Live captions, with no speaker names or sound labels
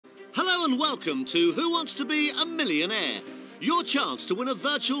Hello and welcome to Who Wants to Be a Millionaire? Your chance to win a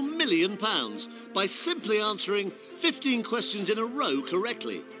virtual £1,000,000 by simply answering 15 questions in a row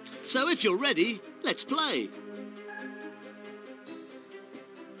correctly. So if you're ready, let's play.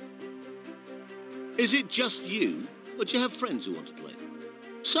 Is it just you, or do you have friends who want to play?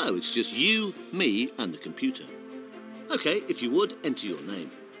 So it's just you, me and the computer. OK, if you would, enter your name.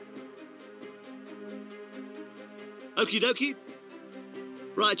 Okie dokie.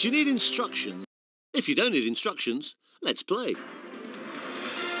 Right, you need instructions. If you don't need instructions, let's play.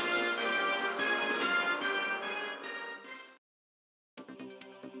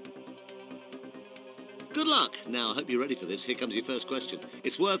 Good luck. Now, I hope you're ready for this. Here comes your first question.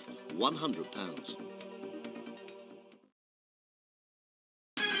 It's worth £100.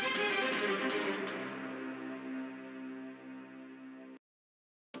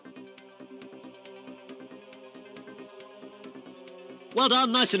 Well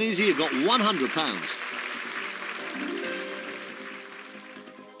done, nice and easy. You've got £100.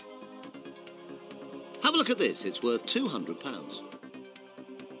 Have a look at this. It's worth £200.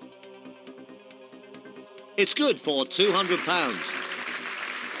 It's good for £200.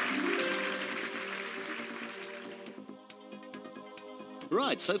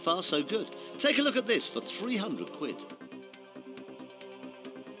 Right, so far so good. Take a look at this for 300 quid.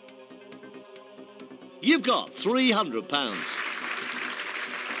 You've got £300.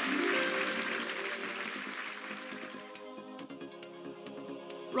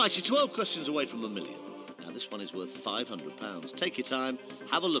 Right, you're 12 questions away from £1 million. Now this one is worth £500. Take your time,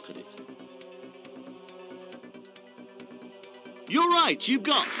 have a look at it. You're right, you've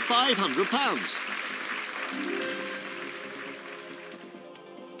got £500.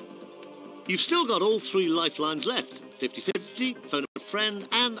 You've still got all 3 lifelines left. 50-50, phone a friend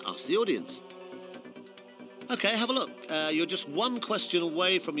and ask the audience. OK, have a look. You're just 1 question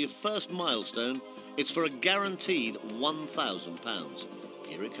away from your first milestone. It's for a guaranteed £1,000.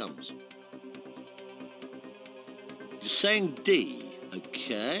 Here it comes. You're saying D.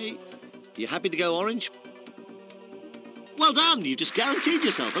 OK. You happy to go orange? Well done, you just guaranteed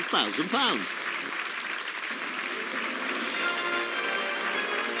yourself £1,000.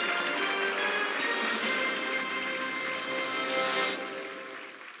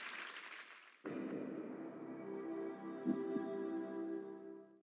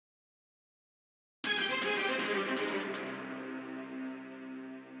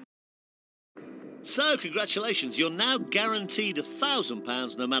 So, congratulations, you're now guaranteed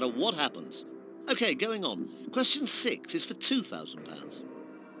 £1,000 no matter what happens. OK, going on. Question 6 is for £2,000.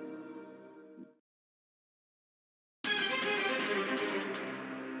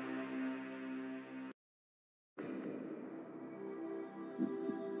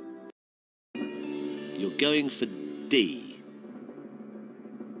 You're going for D.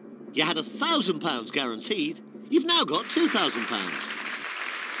 You had £1,000 guaranteed. You've now got £2,000.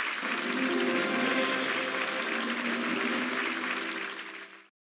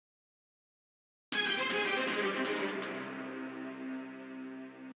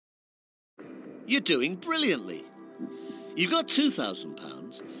 You're doing brilliantly. You've got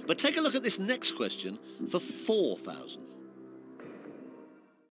 £2,000, but take a look at this next question for £4,000.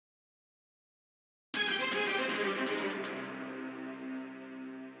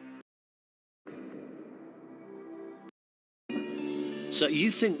 So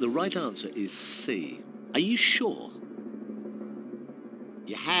you think the right answer is C. Are you sure?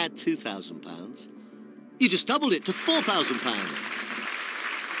 You had £2,000. You just doubled it to £4,000.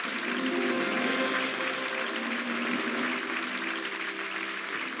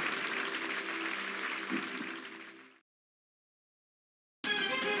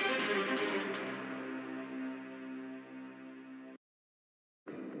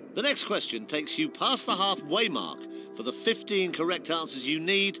 The next question takes you past the halfway mark for the 15 correct answers you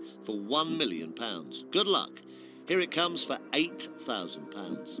need for £1 million. Good luck. Here it comes for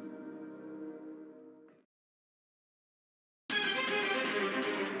 £8,000.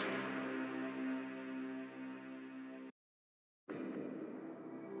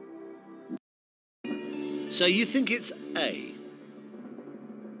 So you think it's A.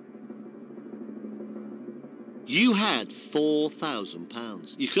 You had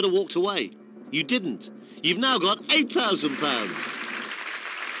 £4,000. You could have walked away. You didn't. You've now got £8,000.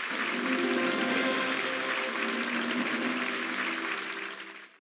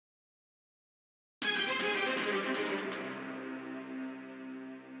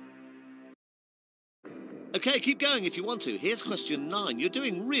 OK, keep going if you want to. Here's question 9. You're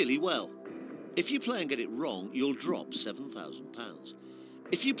doing really well. If you play and get it wrong, you'll drop £7,000.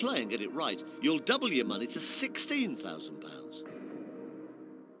 If you play and get it right, you'll double your money to £16,000.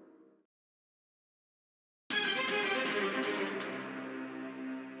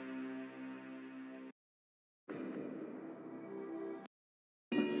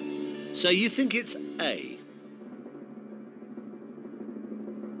 So you think it's A.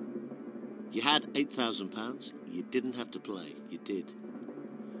 You had £8,000. You didn't have to play. You did.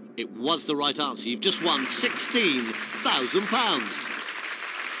 It was the right answer. You've just won £16,000.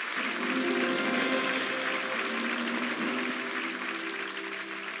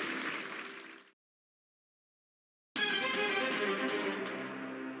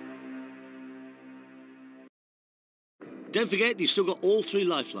 Don't forget, you've still got all 3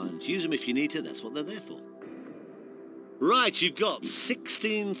 lifelines. Use them if you need to. That's what they're there for. Right, you've got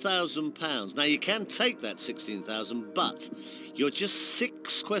 £16,000. Now, you can take that £16,000, but you're just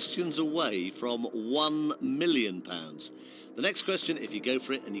 6 questions away from £1 million. The next question, if you go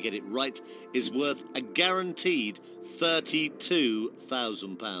for it and you get it right, is worth a guaranteed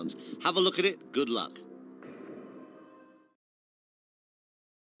 £32,000. Have a look at it. Good luck.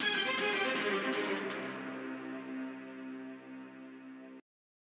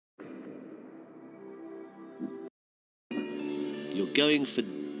 You're going for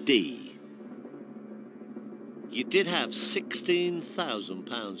D. You did have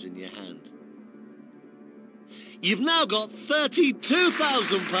 £16,000 in your hand. You've now got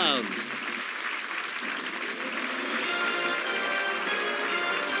 £32,000.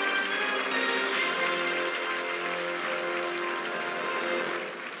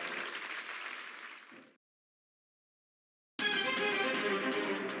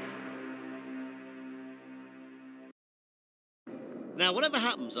 Now, whatever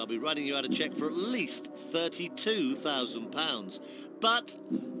happens, I'll be writing you out a cheque for at least £32,000. But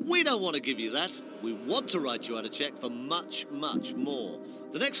we don't want to give you that. We want to write you out a cheque for much, much more.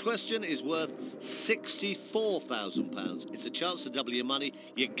 The next question is worth £64,000. It's a chance to double your money.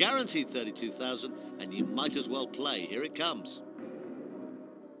 You're guaranteed £32,000, and you might as well play. Here it comes.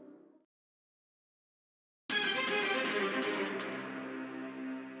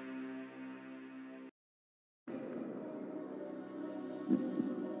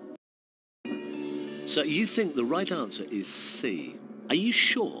 So you think the right answer is C. Are you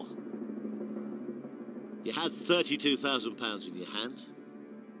sure? You had £32,000 in your hand.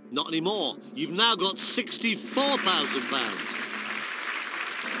 Not anymore. You've now got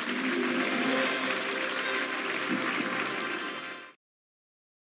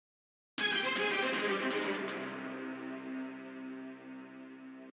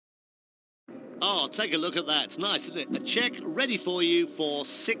Oh, take a look at that. It's nice, isn't it? A cheque ready for you for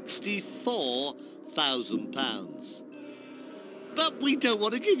 £64,000. But we don't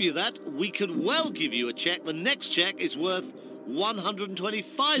want to give you that. We could well give you a cheque. The next cheque is worth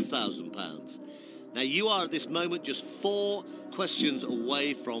 £125,000. Now, you are at this moment just 4 questions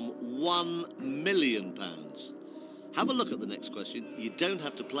away from £1 million. Have a look at the next question. You don't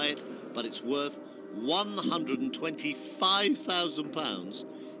have to play it, but it's worth £125,000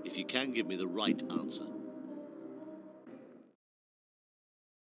 if you can give me the right answer.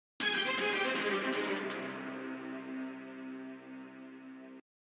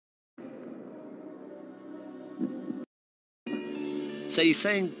 So you're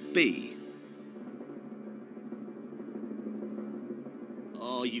saying B?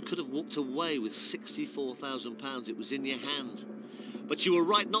 Oh, you could have walked away with £64,000. It was in your hand. But you were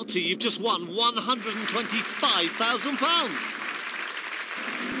right not to. You've just won £125,000.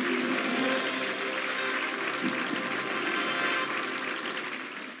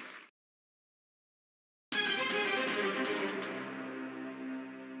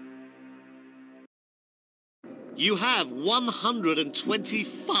 You have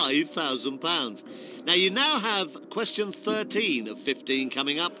 £125,000. Now, you now have question 13 of 15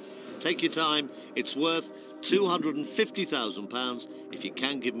 coming up. Take your time. It's worth £250,000 if you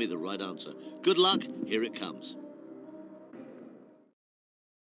can give me the right answer. Good luck. Here it comes.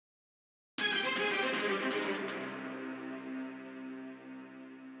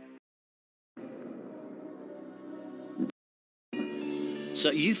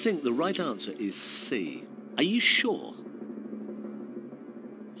 So you think the right answer is C. Are you sure?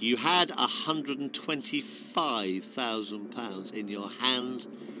 You had £125,000 in your hand.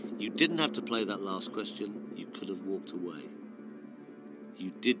 You didn't have to play that last question. You could have walked away.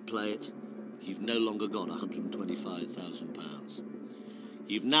 You did play it. You've no longer got £125,000.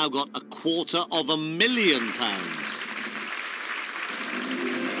 You've now got £250,000.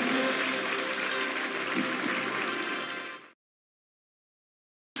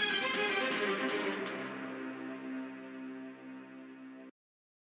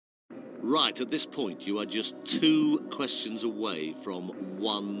 Right, at this point, you are just 2 questions away from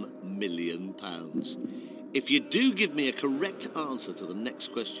 £1 million. If you do give me a correct answer to the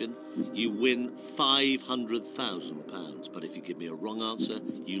next question, you win £500,000. But if you give me a wrong answer,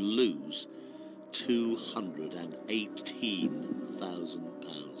 you lose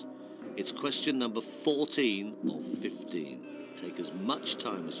 £218,000. It's question number 14 of 15. Take as much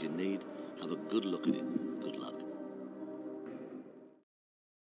time as you need. Have a good look at it. Good luck.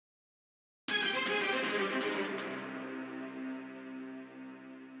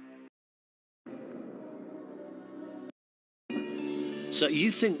 So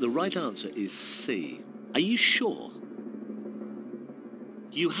you think the right answer is C. Are you sure?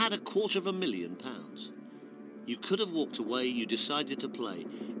 You had £250,000. You could have walked away, you decided to play.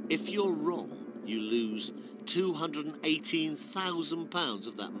 If you're wrong, you lose £218,000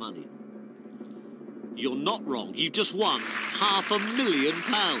 of that money. You're not wrong, you've just won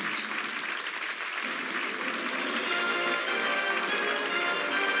 £500,000.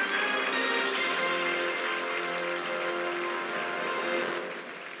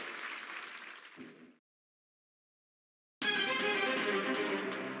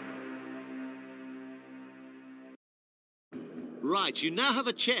 Right, you now have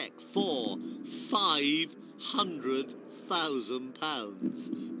a cheque for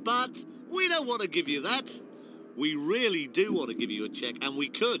 £500,000. But we don't want to give you that. We really do want to give you a cheque, and we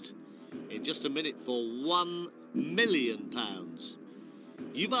could in just a minute for £1 million.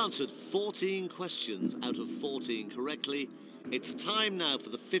 You've answered 14 questions out of 14 correctly. It's time now for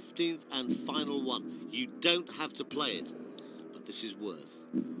the 15th and final one. You don't have to play it, but this is worth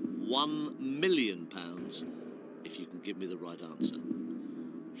 £1 million if you can give me the right answer.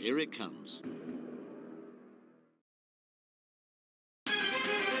 Here it comes.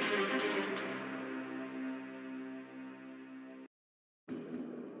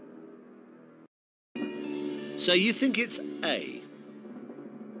 So you think it's A?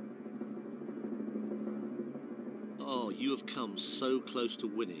 Oh, you have come so close to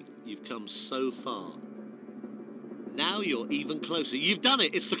winning. You've come so far. Now you're even closer. You've done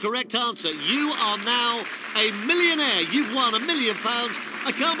it. It's the correct answer. You are now a millionaire. You've won £1 million.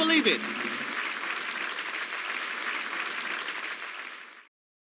 I can't believe it.